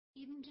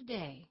Even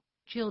today,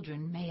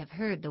 children may have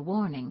heard the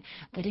warning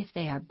that if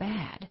they are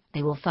bad,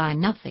 they will find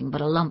nothing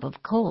but a lump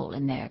of coal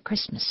in their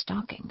Christmas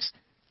stockings.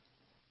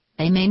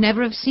 They may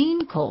never have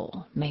seen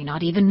coal, may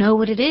not even know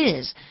what it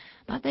is,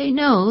 but they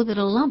know that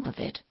a lump of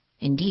it,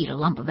 indeed a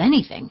lump of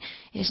anything,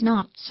 is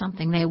not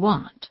something they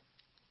want.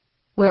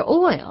 Where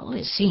oil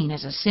is seen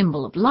as a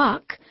symbol of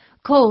luck,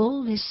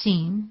 coal is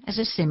seen as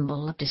a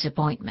symbol of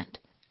disappointment.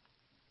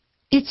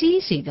 It's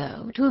easy,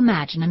 though, to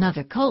imagine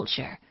another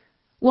culture,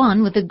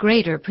 one with a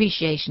greater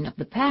appreciation of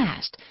the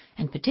past,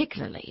 and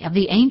particularly of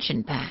the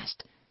ancient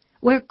past,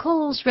 where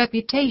coal's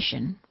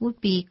reputation would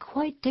be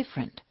quite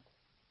different.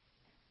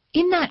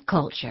 In that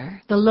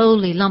culture, the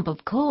lowly lump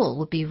of coal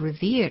would be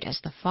revered as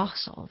the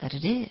fossil that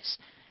it is.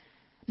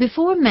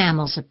 Before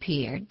mammals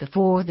appeared,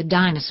 before the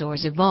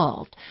dinosaurs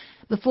evolved,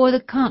 before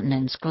the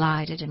continents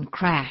glided and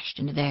crashed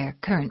into their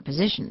current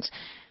positions,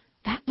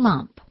 that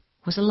lump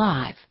was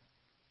alive.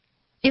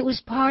 It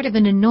was part of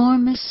an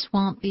enormous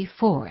swampy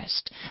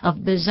forest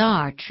of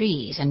bizarre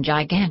trees and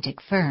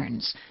gigantic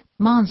ferns,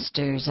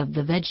 monsters of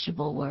the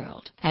vegetable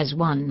world, as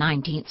one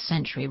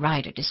 19th-century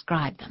writer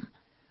described them,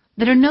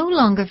 that are no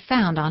longer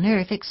found on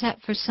Earth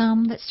except for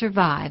some that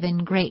survive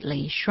in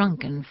greatly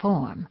shrunken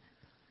form.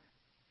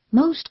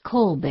 Most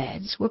coal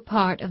beds were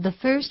part of the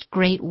first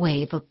great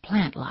wave of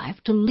plant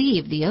life to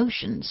leave the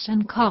oceans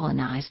and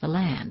colonize the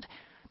land,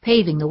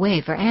 paving the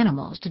way for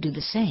animals to do the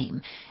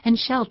same and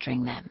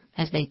sheltering them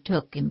as they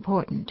took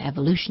important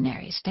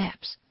evolutionary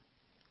steps.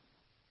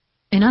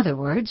 In other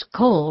words,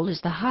 coal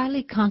is the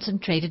highly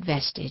concentrated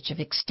vestige of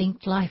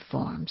extinct life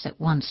forms that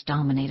once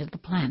dominated the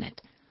planet,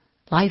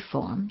 life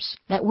forms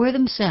that were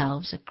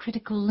themselves a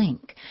critical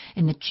link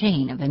in the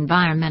chain of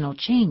environmental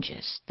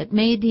changes that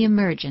made the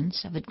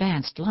emergence of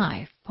advanced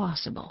life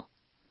possible.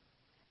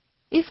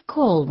 If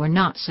coal were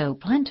not so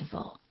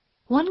plentiful,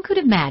 one could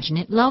imagine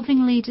it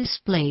lovingly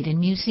displayed in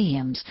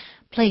museums,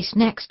 placed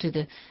next to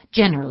the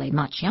generally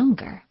much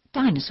younger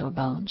dinosaur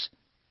bones,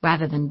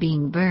 rather than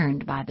being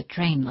burned by the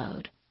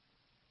trainload.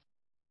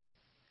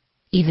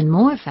 Even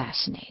more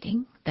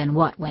fascinating than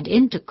what went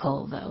into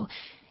coal, though,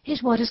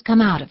 is what has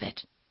come out of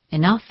it,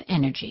 enough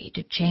energy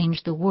to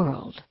change the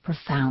world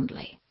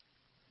profoundly.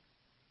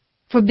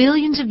 For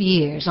billions of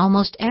years,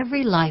 almost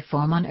every life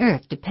form on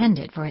Earth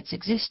depended for its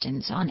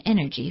existence on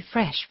energy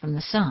fresh from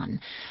the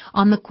sun,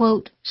 on the,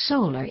 quote,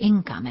 solar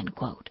income, end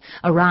quote,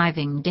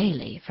 arriving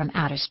daily from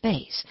outer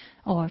space,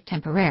 or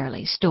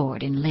temporarily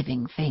stored in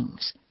living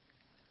things.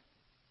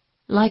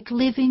 Like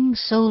living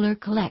solar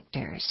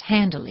collectors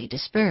handily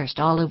dispersed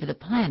all over the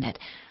planet,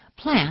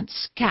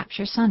 plants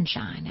capture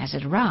sunshine as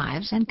it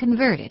arrives and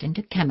convert it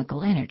into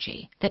chemical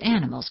energy that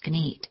animals can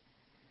eat.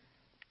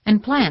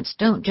 And plants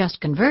don't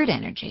just convert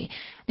energy,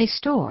 they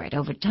store it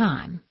over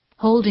time,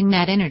 holding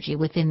that energy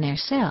within their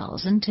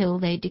cells until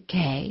they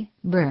decay,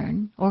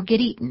 burn, or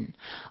get eaten,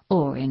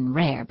 or, in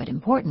rare but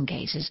important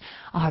cases,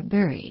 are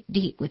buried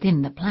deep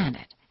within the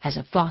planet as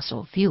a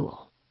fossil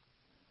fuel.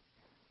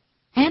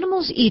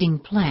 Animals eating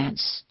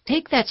plants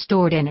take that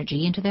stored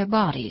energy into their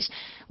bodies,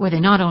 where they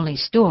not only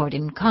store it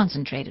in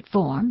concentrated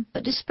form,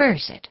 but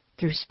disperse it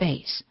through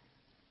space.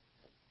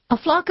 A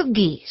flock of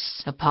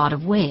geese, a pod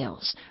of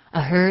whales,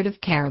 a herd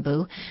of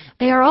caribou,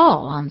 they are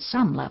all, on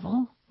some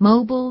level,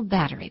 mobile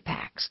battery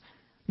packs.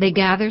 They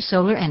gather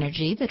solar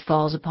energy that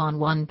falls upon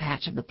one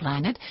patch of the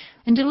planet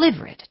and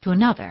deliver it to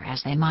another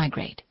as they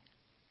migrate.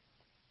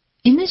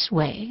 In this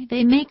way,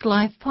 they make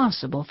life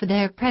possible for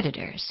their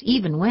predators,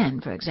 even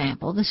when, for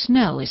example, the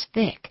snow is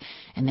thick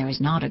and there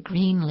is not a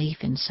green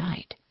leaf in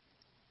sight.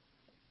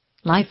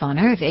 Life on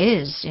Earth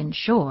is, in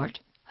short,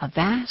 a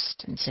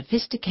vast and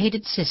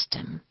sophisticated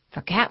system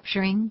for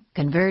capturing,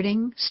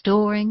 converting,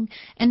 storing,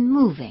 and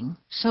moving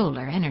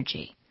solar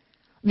energy.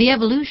 The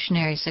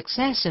evolutionary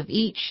success of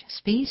each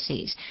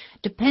species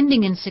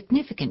depending in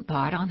significant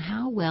part on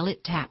how well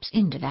it taps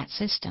into that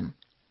system.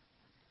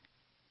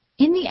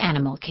 In the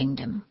animal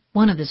kingdom,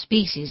 one of the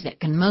species that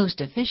can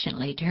most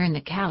efficiently turn the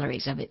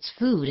calories of its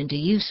food into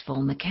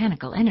useful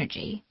mechanical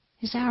energy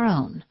is our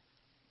own.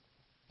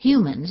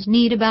 Humans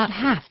need about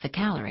half the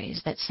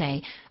calories that,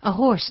 say, a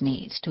horse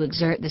needs to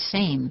exert the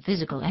same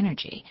physical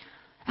energy.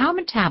 Our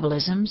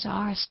metabolisms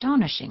are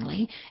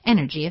astonishingly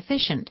energy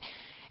efficient,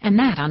 and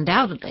that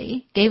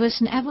undoubtedly gave us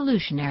an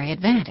evolutionary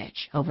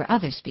advantage over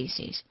other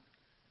species.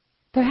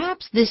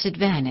 Perhaps this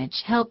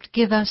advantage helped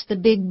give us the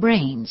big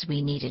brains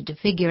we needed to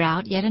figure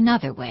out yet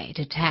another way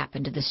to tap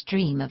into the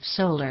stream of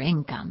solar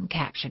income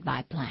captured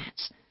by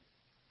plants: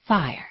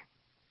 fire.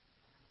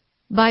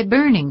 By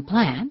burning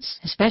plants,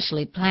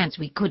 especially plants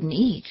we couldn't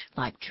eat,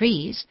 like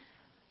trees,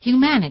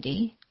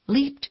 humanity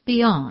leaped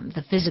beyond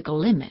the physical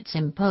limits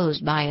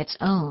imposed by its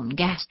own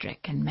gastric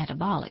and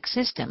metabolic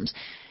systems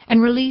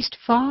and released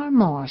far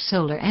more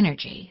solar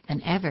energy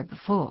than ever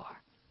before.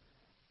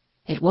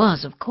 It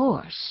was, of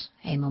course,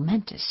 a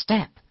momentous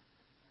step.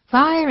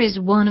 Fire is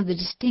one of the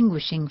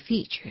distinguishing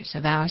features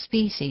of our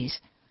species.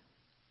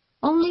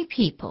 Only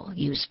people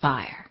use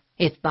fire,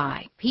 if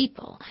by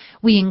people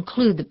we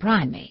include the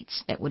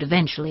primates that would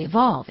eventually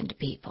evolve into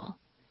people,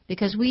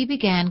 because we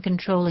began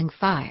controlling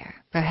fire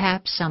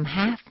perhaps some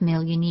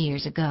 500,000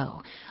 years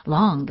ago,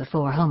 long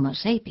before Homo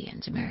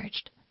sapiens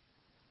emerged.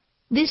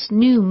 This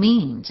new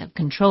means of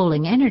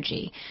controlling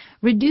energy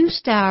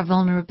reduced our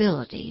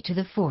vulnerability to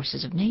the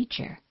forces of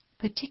nature,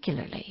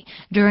 particularly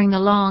during the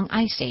long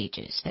ice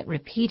ages that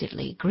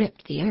repeatedly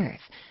gripped the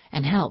earth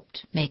and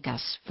helped make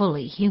us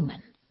fully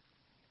human.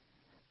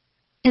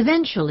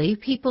 Eventually,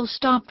 people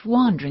stopped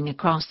wandering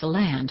across the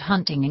land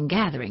hunting and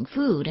gathering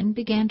food and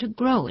began to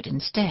grow it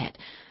instead,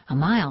 a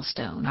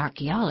milestone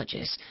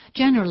archaeologists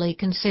generally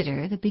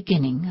consider the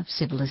beginning of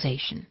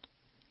civilization.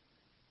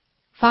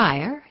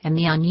 Fire and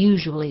the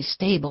unusually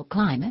stable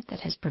climate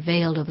that has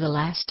prevailed over the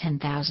last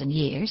 10,000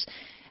 years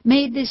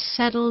made this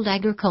settled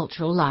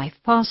agricultural life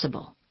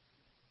possible.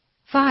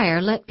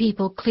 Fire let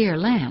people clear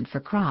land for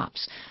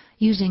crops,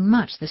 using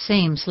much the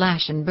same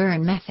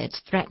slash-and-burn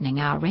methods threatening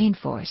our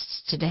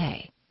rainforests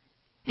today,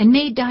 and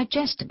made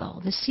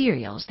digestible the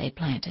cereals they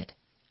planted.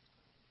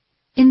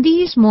 In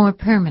these more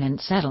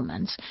permanent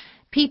settlements,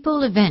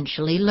 people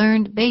eventually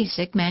learned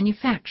basic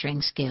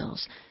manufacturing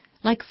skills,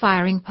 like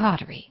firing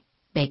pottery,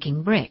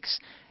 baking bricks,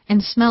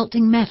 and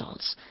smelting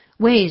metals,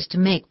 ways to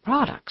make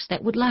products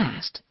that would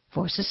last,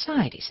 for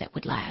societies that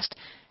would last,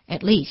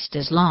 at least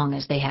as long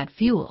as they had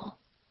fuel.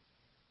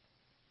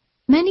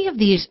 Many of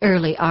these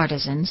early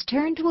artisans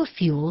turned to a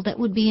fuel that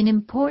would be an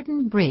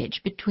important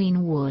bridge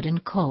between wood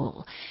and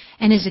coal,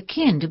 and is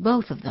akin to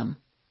both of them: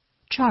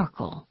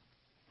 charcoal.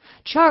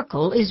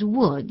 Charcoal is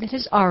wood that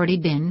has already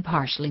been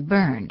partially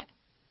burned.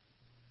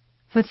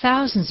 For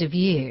thousands of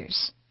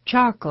years,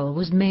 charcoal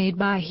was made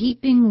by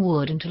heaping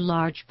wood into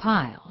large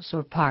piles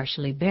or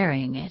partially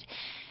burying it,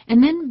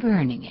 and then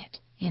burning it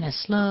in a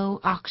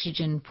slow,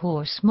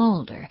 oxygen-poor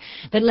smolder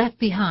that left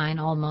behind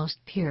almost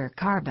pure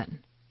carbon.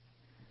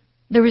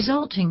 The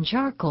resulting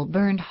charcoal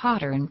burned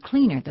hotter and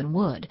cleaner than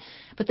wood,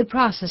 but the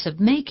process of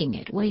making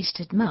it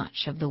wasted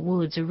much of the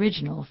wood's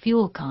original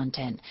fuel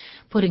content,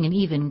 putting an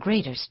even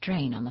greater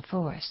strain on the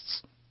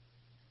forests.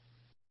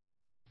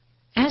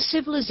 As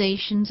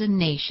civilizations and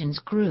nations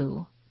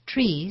grew,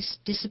 trees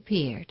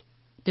disappeared,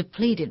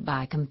 depleted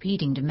by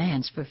competing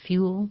demands for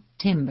fuel,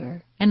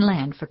 timber, and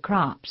land for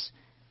crops.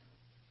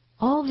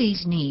 All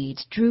these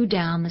needs drew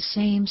down the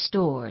same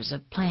stores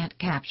of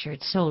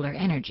plant-captured solar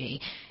energy,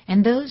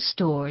 and those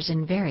stores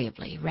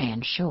invariably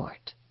ran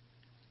short.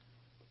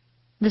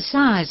 The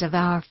size of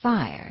our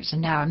fires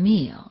and our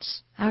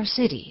meals, our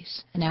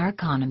cities and our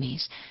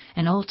economies,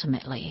 and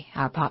ultimately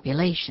our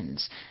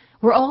populations,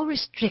 were all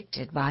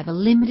restricted by the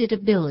limited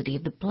ability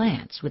of the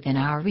plants within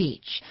our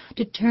reach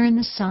to turn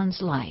the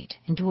sun's light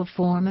into a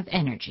form of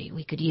energy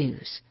we could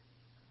use.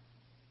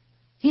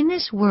 In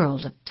this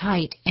world of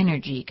tight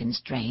energy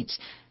constraints,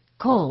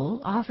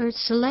 coal offered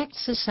select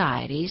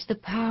societies the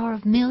power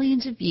of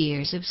millions of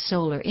years of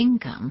solar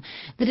income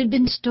that had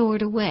been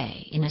stored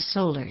away in a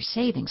solar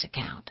savings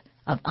account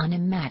of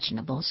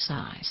unimaginable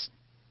size.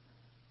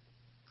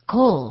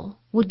 Coal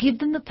would give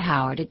them the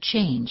power to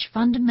change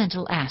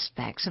fundamental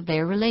aspects of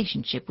their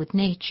relationship with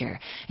nature,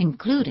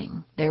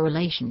 including their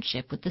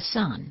relationship with the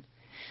sun,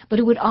 but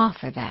it would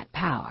offer that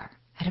power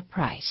at a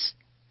price.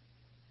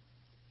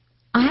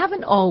 I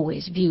haven't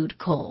always viewed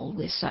coal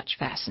with such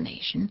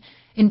fascination.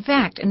 In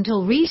fact,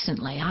 until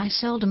recently, I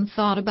seldom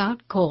thought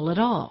about coal at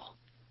all.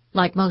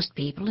 Like most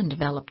people in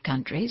developed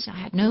countries, I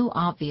had no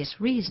obvious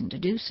reason to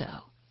do so.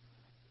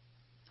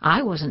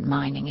 I wasn't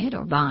mining it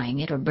or buying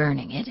it or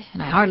burning it,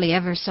 and I hardly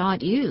ever saw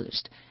it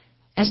used.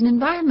 As an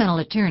environmental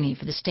attorney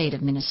for the state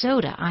of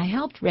Minnesota, I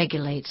helped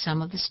regulate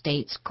some of the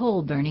state's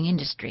coal-burning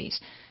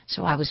industries,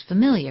 so I was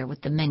familiar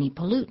with the many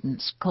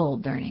pollutants coal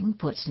burning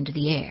puts into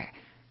the air.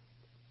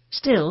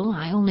 Still,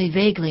 I only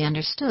vaguely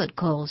understood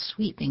coal's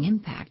sweeping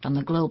impact on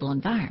the global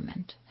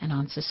environment and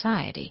on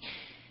society.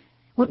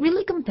 What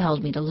really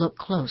compelled me to look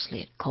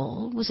closely at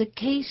coal was a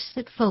case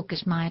that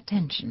focused my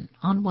attention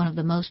on one of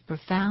the most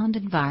profound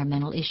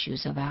environmental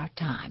issues of our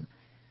time: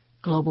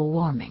 global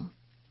warming.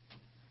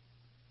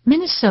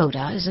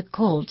 Minnesota is a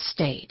cold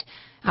state.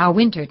 Our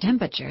winter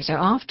temperatures are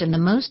often the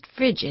most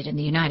frigid in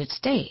the United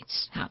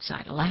States,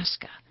 outside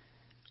Alaska.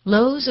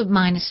 Lows of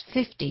minus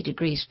 50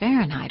 degrees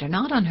Fahrenheit are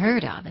not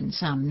unheard of in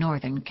some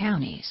northern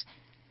counties.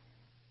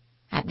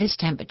 At this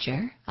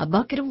temperature, a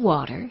bucket of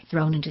water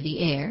thrown into the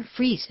air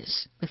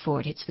freezes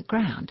before it hits the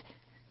ground.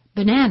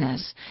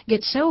 Bananas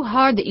get so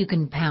hard that you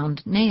can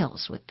pound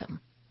nails with them.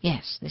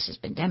 Yes, this has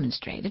been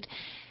demonstrated.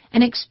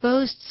 An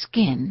exposed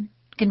skin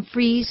can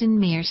freeze in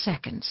mere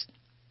seconds.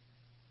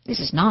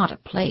 This is not a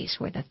place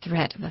where the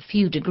threat of a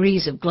few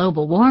degrees of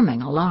global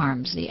warming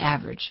alarms the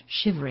average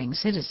shivering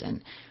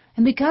citizen.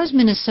 And because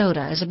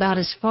Minnesota is about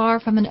as far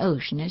from an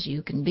ocean as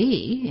you can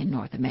be in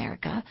North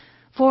America,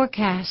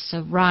 forecasts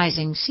of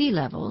rising sea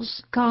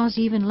levels cause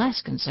even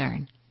less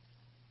concern.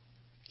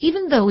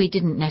 Even though we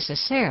didn't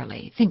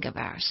necessarily think of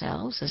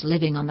ourselves as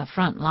living on the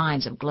front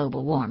lines of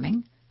global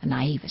warming, a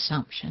naive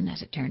assumption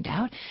as it turned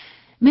out,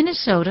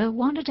 Minnesota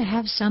wanted to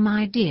have some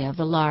idea of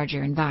the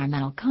larger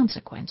environmental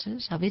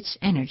consequences of its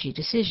energy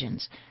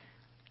decisions.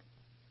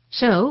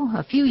 So,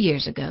 a few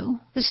years ago,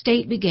 the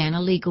state began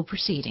a legal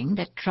proceeding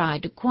that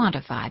tried to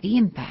quantify the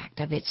impact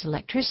of its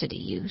electricity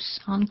use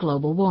on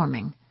global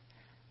warming.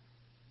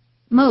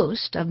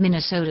 Most of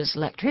Minnesota's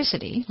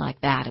electricity, like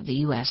that of the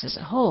U.S. as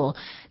a whole,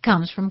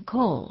 comes from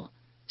coal.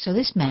 So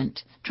this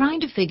meant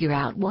trying to figure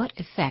out what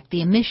effect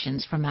the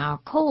emissions from our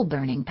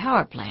coal-burning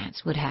power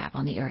plants would have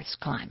on the Earth's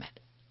climate.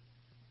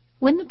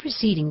 When the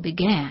proceeding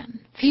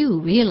began,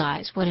 few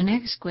realized what an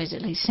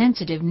exquisitely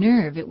sensitive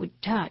nerve it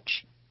would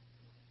touch.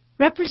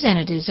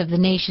 Representatives of the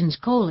nation's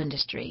coal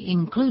industry,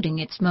 including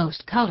its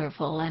most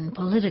colorful and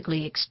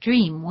politically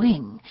extreme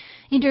wing,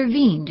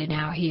 intervened in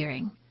our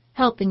hearing,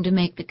 helping to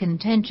make the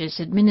contentious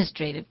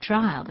administrative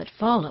trial that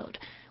followed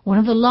one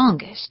of the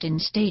longest in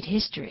state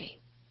history.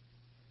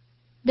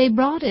 They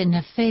brought in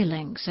a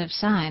phalanx of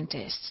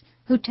scientists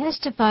who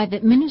testified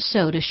that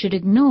Minnesota should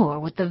ignore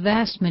what the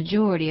vast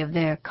majority of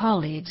their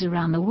colleagues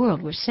around the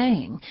world were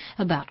saying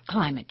about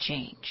climate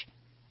change,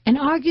 and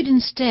argued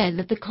instead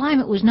that the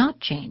climate was not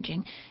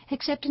changing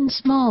except in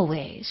small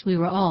ways we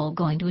were all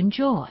going to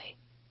enjoy.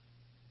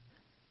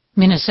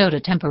 Minnesota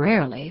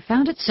temporarily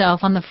found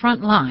itself on the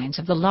front lines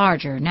of the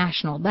larger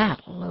national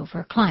battle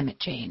over climate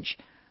change.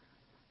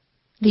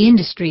 The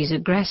industry's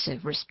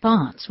aggressive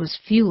response was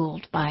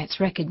fueled by its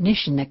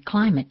recognition that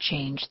climate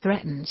change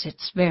threatens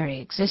its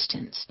very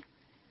existence.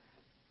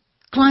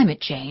 Climate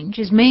change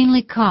is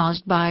mainly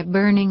caused by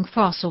burning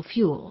fossil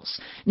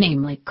fuels,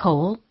 namely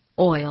coal,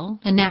 oil,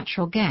 and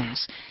natural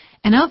gas,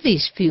 and of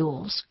these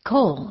fuels,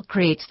 coal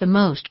creates the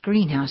most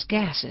greenhouse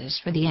gases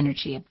for the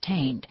energy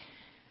obtained.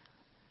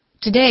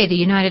 Today, the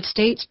United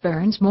States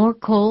burns more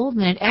coal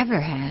than it ever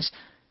has,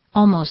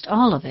 almost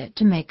all of it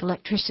to make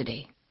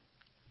electricity.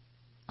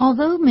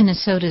 Although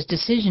Minnesota's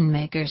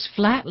decision-makers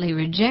flatly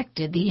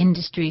rejected the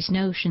industry's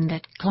notion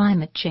that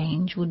climate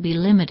change would be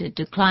limited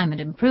to climate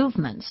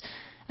improvements,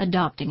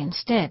 adopting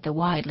instead the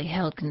widely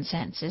held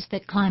consensus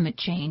that climate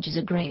change is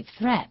a grave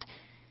threat,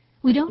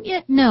 we don't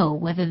yet know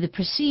whether the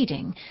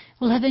proceeding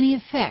will have any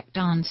effect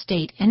on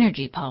state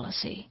energy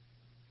policy.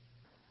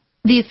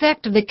 The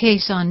effect of the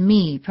case on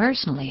me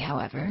personally,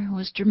 however,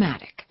 was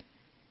dramatic.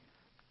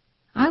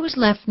 I was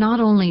left not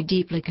only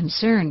deeply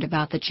concerned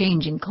about the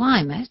changing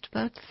climate,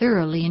 but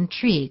thoroughly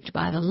intrigued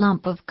by the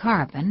lump of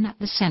carbon at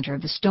the center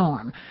of the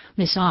storm,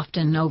 this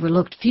often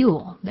overlooked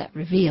fuel that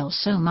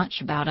reveals so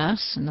much about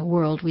us and the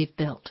world we've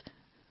built.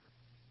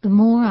 The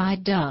more I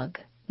dug,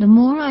 the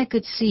more I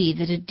could see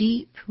that a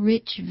deep,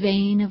 rich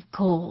vein of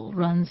coal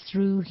runs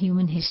through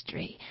human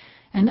history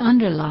and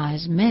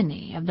underlies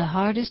many of the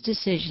hardest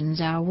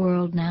decisions our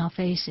world now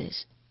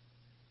faces.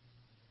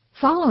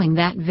 Following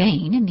that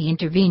vein in the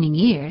intervening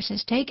years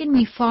has taken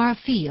me far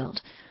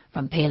afield,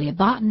 from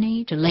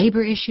paleobotany to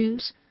labor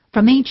issues,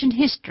 from ancient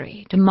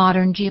history to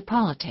modern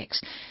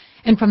geopolitics,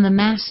 and from the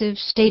massive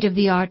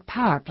state-of-the-art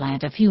power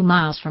plant a few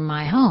miles from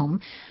my home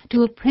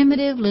to a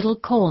primitive little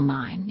coal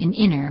mine in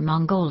Inner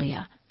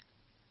Mongolia.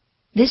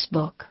 This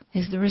book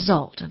is the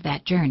result of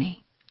that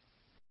journey.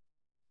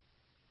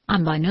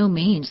 I'm by no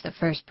means the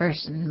first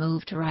person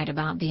moved to write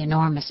about the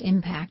enormous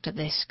impact of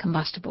this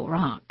combustible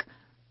rock.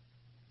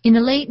 In the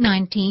late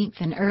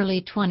 19th and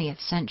early 20th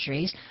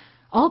centuries,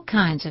 all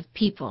kinds of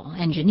people,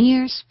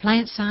 engineers,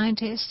 plant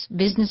scientists,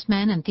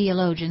 businessmen, and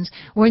theologians,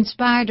 were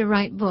inspired to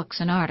write books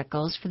and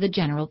articles for the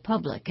general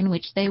public in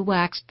which they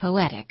waxed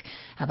poetic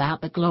about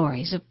the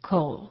glories of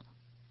coal.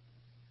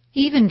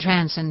 Even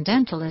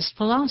transcendentalist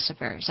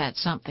philosophers had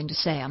something to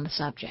say on the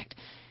subject.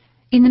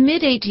 In the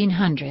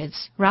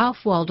mid-1800s,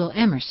 Ralph Waldo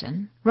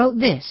Emerson wrote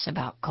this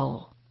about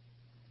coal.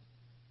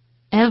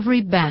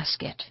 "Every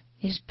basket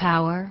is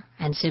power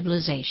and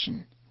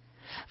civilization,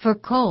 for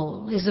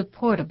coal is a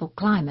portable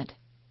climate.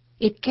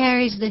 It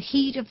carries the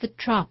heat of the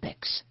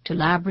tropics to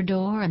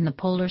Labrador and the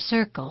polar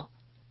circle,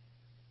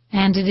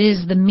 and it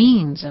is the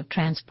means of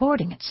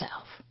transporting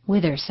itself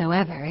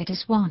whithersoever it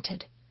is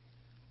wanted."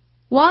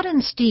 Watt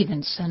and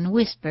Stevenson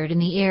whispered in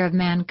the ear of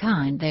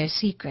mankind their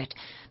secret,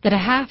 that a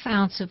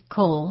half-ounce of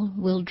coal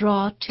will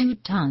draw 2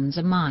 tons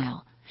a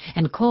mile,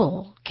 and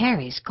coal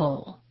carries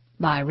coal,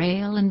 by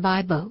rail and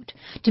by boat,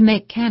 to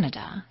make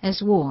Canada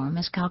as warm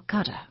as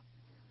Calcutta,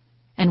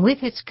 and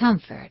with its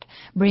comfort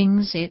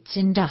brings its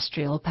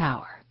industrial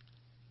power.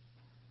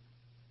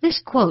 This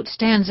quote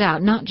stands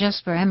out not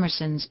just for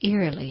Emerson's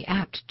eerily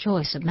apt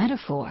choice of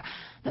metaphor,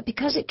 but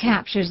because it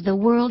captures the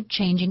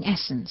world-changing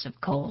essence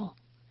of coal.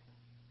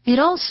 It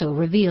also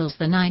reveals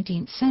the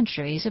 19th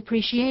century's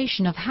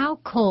appreciation of how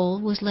coal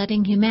was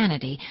letting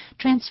humanity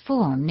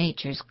transform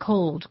nature's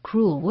cold,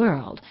 cruel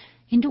world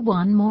into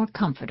one more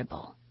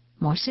comfortable,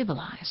 more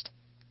civilized.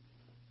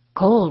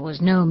 Coal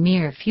was no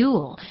mere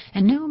fuel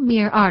and no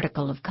mere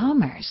article of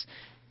commerce.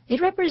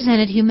 It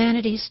represented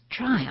humanity's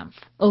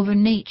triumph over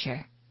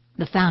nature,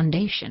 the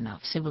foundation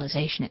of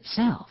civilization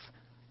itself.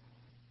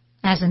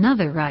 As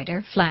another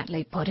writer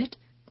flatly put it,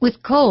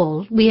 "With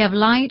coal we have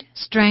light,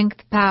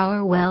 strength,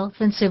 power,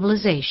 wealth, and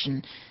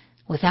civilization.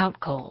 Without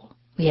coal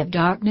we have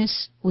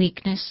darkness,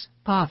 weakness,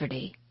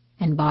 poverty,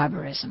 and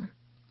barbarism."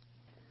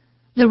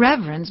 The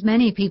reverence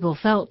many people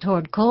felt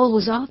toward coal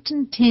was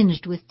often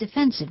tinged with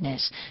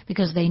defensiveness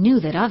because they knew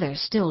that others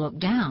still looked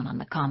down on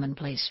the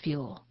commonplace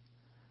fuel.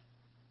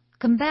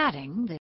 Combating the